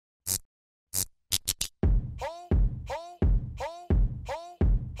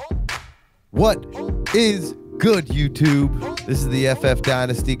What is good, YouTube? This is the FF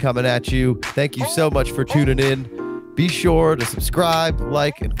Dynasty coming at you. Thank you so much for tuning in. Be sure to subscribe,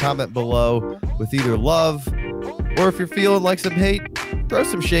 like, and comment below with either love or if you're feeling like some hate, throw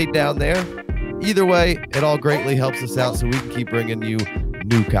some shade down there. Either way, it all greatly helps us out so we can keep bringing you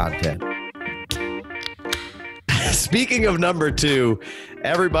new content. Speaking of number 2,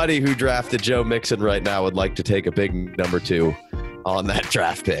 everybody who drafted Joe Mixon right now would like to take a big number 2 on that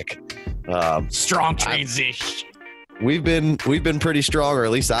draft pick. Strong transition. We've been pretty strong, or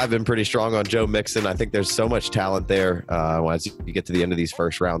at least I've been pretty strong on Joe Mixon. I think there's so much talent there. As you get to the end of these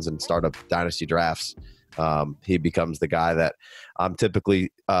first rounds and start up dynasty drafts, he becomes the guy that I'm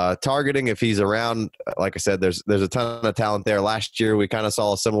typically targeting if he's around. Like I said, there's a ton of talent there. Last year, we kind of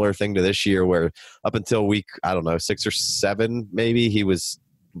saw a similar thing to this year where up until week, 6 or 7, maybe, he was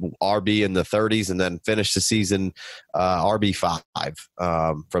RB in the 30s and then finished the season RB 5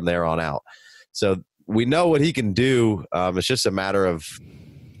 from there on out. So we know what he can do. It's just a matter of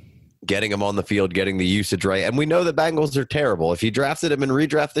getting him on the field, getting the usage right. And we know the Bengals are terrible. If you drafted him in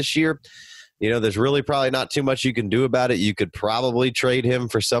redraft this year, there's really probably not too much you can do about it. You could probably trade him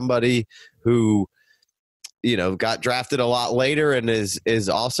for somebody who, got drafted a lot later and is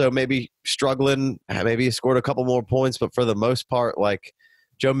also maybe struggling. Maybe he scored a couple more points, but for the most part, like,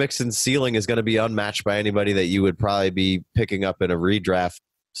 Joe Mixon's ceiling is going to be unmatched by anybody that you would probably be picking up in a redraft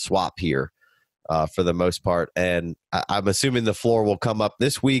swap here for the most part. And I'm assuming the floor will come up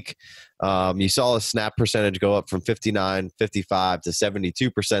this week. You saw a snap percentage go up from 59, 55 to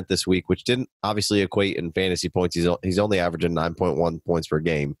 72% this week, which didn't obviously equate in fantasy points. He's only averaging 9.1 points per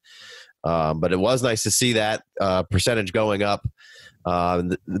game. But it was nice to see that percentage going up.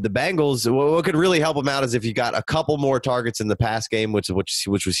 The Bengals, what could really help them out is if you got a couple more targets in the pass game, which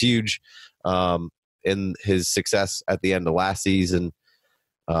was huge in his success at the end of last season.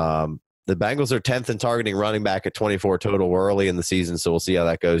 The Bengals are 10th in targeting running back at 24 total. We're early in the season, so we'll see how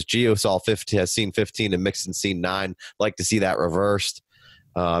that goes. Gio has seen 15 and Mixon seen 9. Like to see that reversed,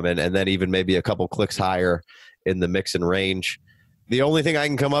 and then even maybe a couple clicks higher in the Mixon range. The only thing I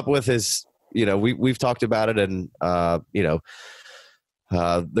can come up with is, we've talked about it, and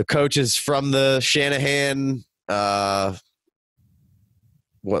the coaches from the Shanahan,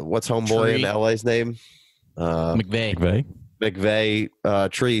 what's homeboy in LA's name? McVay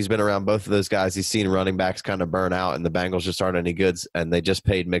tree. He's been around both of those guys. He's seen running backs kind of burn out, and the Bengals just aren't any good, and they just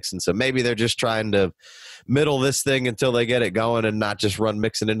paid Mixon. So maybe they're just trying to middle this thing until they get it going and not just run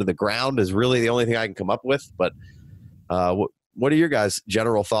Mixon into the ground is really the only thing I can come up with. But what are your guys'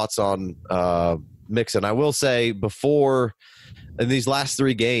 general thoughts on Mixon? I will say before, in these last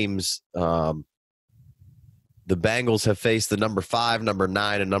 3 games, the Bengals have faced the number 5, number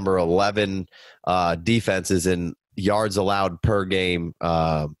 9, and number 11 defenses in yards allowed per game,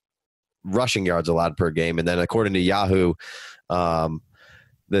 rushing yards allowed per game. And then according to Yahoo, the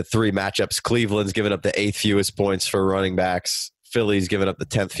 3 matchups, Cleveland's given up the 8th fewest points for running backs. Philly's given up the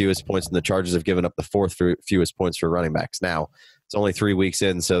 10th fewest points, and the Chargers have given up the 4th fewest points for running backs. Now, it's only 3 weeks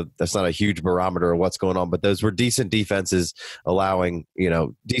in, so that's not a huge barometer of what's going on, but those were decent defenses allowing,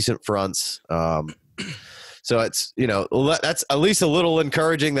 decent fronts. So it's, that's at least a little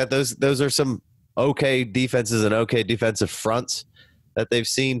encouraging that those are some okay defenses and okay defensive fronts that they've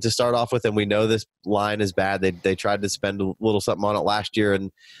seen to start off with. And we know this line is bad. They tried to spend a little something on it last year,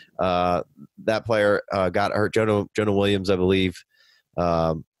 and that player got hurt. Jonah Williams, I believe,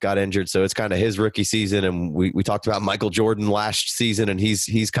 got injured. So it's kind of his rookie season. And we talked about Michael Jordan last season, and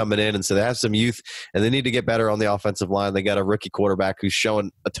he's coming in. And so they have some youth, and they need to get better on the offensive line. They got a rookie quarterback who's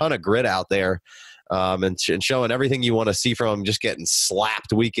showing a ton of grit out there, and showing everything you want to see from him, just getting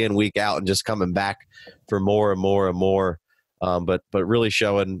slapped week in, week out, and just coming back for more and more and more. But really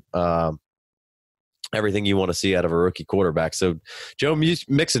showing everything you want to see out of a rookie quarterback. So Joe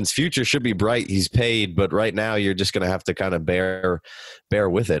Mixon's future should be bright. He's paid, but right now you're just going to have to kind of bear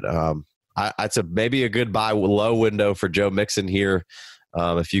with it. It's maybe a good buy low window for Joe Mixon here,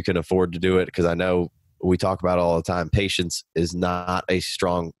 if you can afford to do it, because I know we talk about it all the time. Patience is not a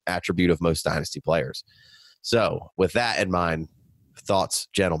strong attribute of most dynasty players. So with that in mind, thoughts,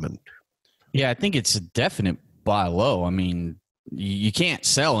 gentlemen? Yeah, I think it's a definite buy low. I mean, you can't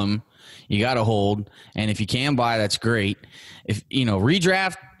sell him. You got to hold. And if you can buy, that's great. If,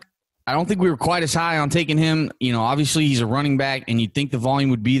 redraft, I don't think we were quite as high on taking him. Obviously he's a running back, and you'd think the volume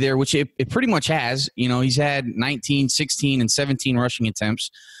would be there, which it pretty much has. He's had 19, 16, and 17 rushing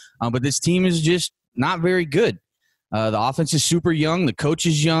attempts. But this team is just not very good. The offense is super young. The coach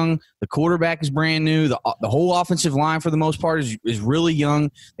is young. The quarterback is brand new. The whole offensive line, for the most part, is really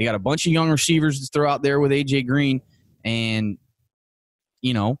young. They got a bunch of young receivers to throw out there with A.J. Green. And,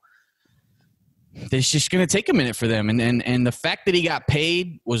 it's just going to take a minute for them. And the fact that he got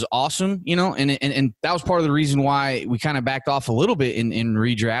paid was awesome, and that was part of the reason why we kind of backed off a little bit in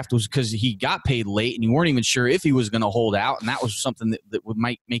redraft, was because he got paid late and you weren't even sure if he was going to hold out. And that was something that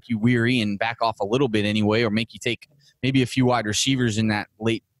might make you weary and back off a little bit anyway, or make you take maybe a few wide receivers in that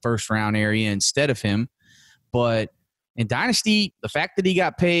late first round area instead of him. But in Dynasty, the fact that he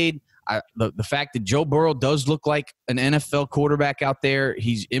got paid, the fact that Joe Burrow does look like an NFL quarterback out there,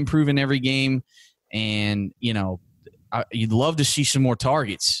 he's improving every game, and you'd love to see some more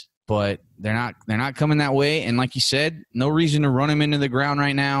targets, but they're not coming that way. And like you said, no reason to run him into the ground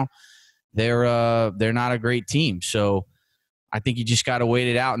right now. They're not a great team, so I think you just got to wait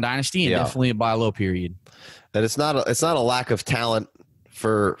it out in Dynasty, and definitely a buy low period. And it's not a lack of talent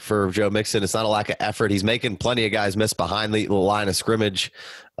for Joe Mixon. It's not a lack of effort. He's making plenty of guys miss behind the line of scrimmage.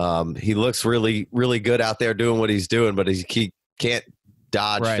 He looks really, really good out there doing what he's doing, but he can't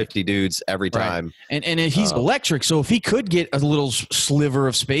dodge 50 dudes every time. And he's electric, so if he could get a little sliver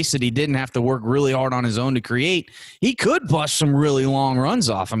of space that he didn't have to work really hard on his own to create, he could bust some really long runs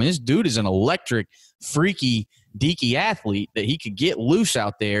off. I mean, this dude is an electric, freaky, deaky athlete that he could get loose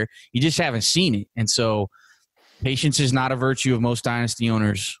out there. You just haven't seen it. And so patience is not a virtue of most Dynasty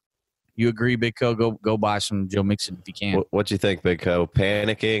owners. You agree, Big Co? Go buy some Joe Mixon if you can. What you think, Big Co?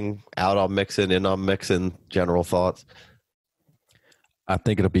 Panicking, out on Mixon, in on Mixon, general thoughts? I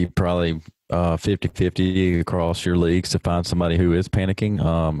think it'll be probably 50-50 across your leagues to find somebody who is panicking.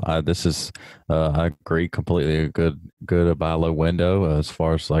 I agree completely. A good buy low window as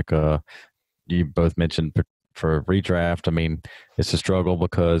far as you both mentioned for redraft. I mean, it's a struggle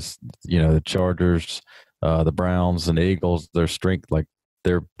because the Chargers, the Browns, and the Eagles, their strength,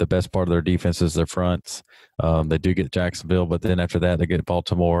 they're the best part of their defense is their fronts. They do get Jacksonville, but then after that they get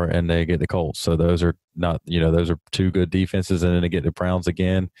Baltimore and they get the Colts. So those are not, those are two good defenses, and then they get the Browns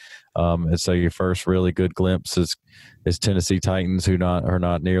again. And so your first really good glimpse is Tennessee Titans, who are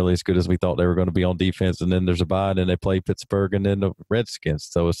not nearly as good as we thought they were going to be on defense. And then there's a bye, and they play Pittsburgh and then the Redskins.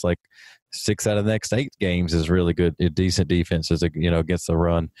 So it's like 6 out of the next 8 games is really good, decent defenses, against the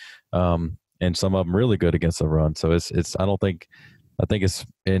run. And some of them really good against the run. So I think it's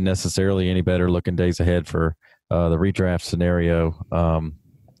necessarily any better looking days ahead for the redraft scenario,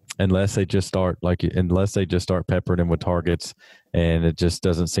 unless they just start peppering him with targets, and it just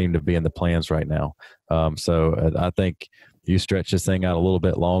doesn't seem to be in the plans right now. So I think you stretch this thing out a little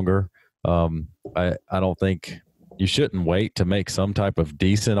bit longer. I don't think you shouldn't wait to make some type of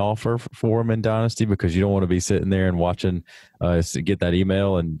decent offer for him in Dynasty, because you don't want to be sitting there and watching get that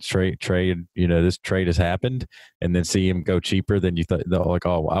email and trade, this trade has happened, and then see him go cheaper than you thought. Like,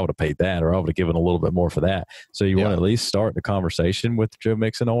 oh, I would have paid that, or I would have given a little bit more for that. So you want to at least start the conversation with Joe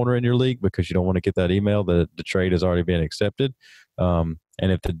Mixon owner in your league, because you don't want to get that email that the trade has already been accepted. And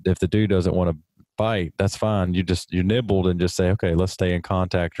if the dude doesn't want to bite, that's fine. You nibbled and just say, okay, let's stay in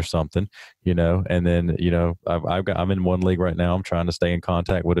contact or something, and then, I'm in one league right now. I'm trying to stay in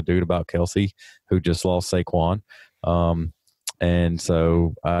contact with a dude about Kelsey, who just lost Saquon. And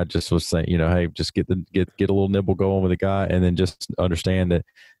so I just was saying, hey, just get a little nibble going with the guy, and then just understand that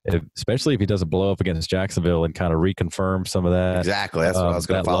especially if he doesn't blow up against Jacksonville and kind of reconfirm some of that. Exactly. That's what I was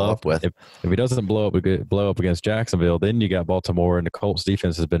going to follow up with. If he doesn't blow up against Jacksonville, then you got Baltimore, and the Colts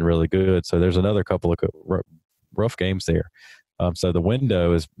defense has been really good. So there's another couple of rough games there. So the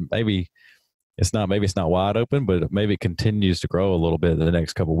window is maybe it's not wide open, but maybe it continues to grow a little bit in the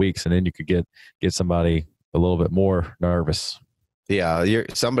next couple of weeks, and then you could get somebody a little bit more nervous. Yeah,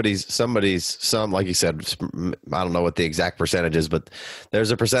 somebody's like you said, I don't know what the exact percentage is, but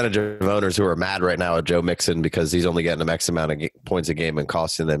there's a percentage of owners who are mad right now at Joe Mixon because he's only getting a max amount of points a game and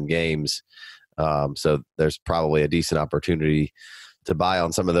costing them games. So there's probably a decent opportunity to buy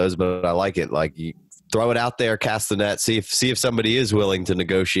on some of those, but I like it. Like, you throw it out there, cast the net, see if somebody is willing to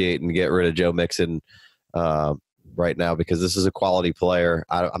negotiate and get rid of Joe Mixon right now, because this is a quality player.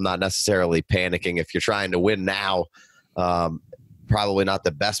 I'm not necessarily panicking if you're trying to win now. Probably not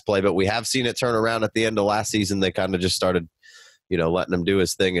the best play, but we have seen it turn around at the end of last season. They kind of just started, letting him do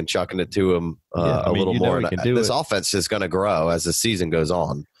his thing and chucking it to him a little more. This offense is going to grow as the season goes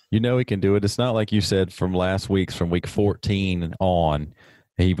on. He can do it. It's not like you said from week 14 on,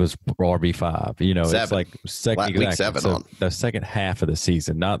 he was RB5. It's like week 7 so on the second half of the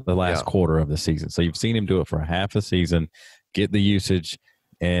season, not the last quarter of the season. So you've seen him do it for half a season, get the usage.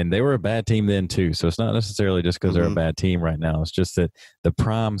 And they were a bad team then too, so it's not necessarily just because they're a bad team right now. It's just that the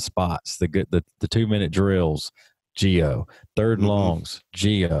prime spots, the 2-minute drills, Geo, third and longs,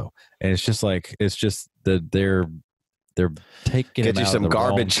 Geo, and it's just that they're taking get him you out some at the wrong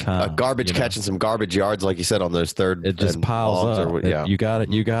garbage, time, catch and some garbage yards, like you said, on those third. It just and piles longs up. yeah. You got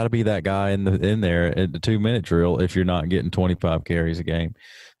to be that guy in there at the 2-minute drill if you're not getting 25 carries a game,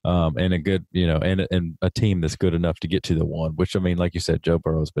 and a good, and a team that's good enough to get to the one. Which, I mean, like you said, Joe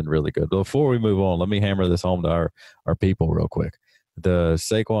Burrow's been really good. Before we move on, let me hammer this home to our people real quick. The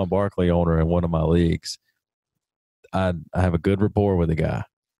Saquon Barkley owner in one of my leagues, I have a good rapport with the guy.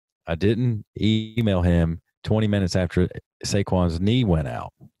 I didn't email him 20 minutes after Saquon's knee went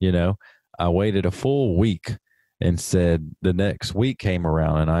out. I waited a full week and said the next week came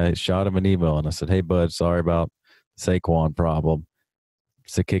around and I shot him an email and I said, hey, bud, sorry about Saquon problem.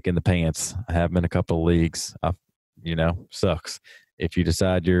 It's a kick in the pants. I have him in a couple of leagues. Sucks. If you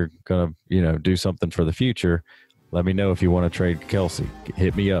decide you're going to, do something for the future, let me know if you want to trade Kelsey.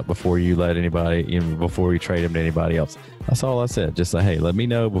 Hit me up before you let anybody, before you trade him to anybody else. That's all I said. Just say, hey, let me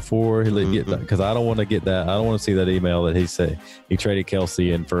know before he get that, because I don't want to get that. I don't want to see that email that he said he traded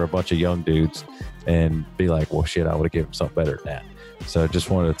Kelsey in for a bunch of young dudes and be like, well, shit, I would have given him something better than that. So just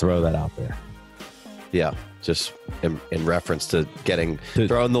wanted to throw that out there. Yeah, just in reference to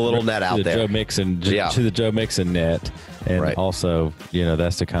throwing the little net out there. Joe Mixon, to the Joe Mixon net, and also,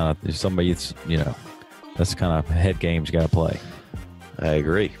 that's the kind of head games you got to play. I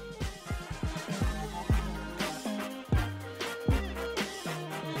agree.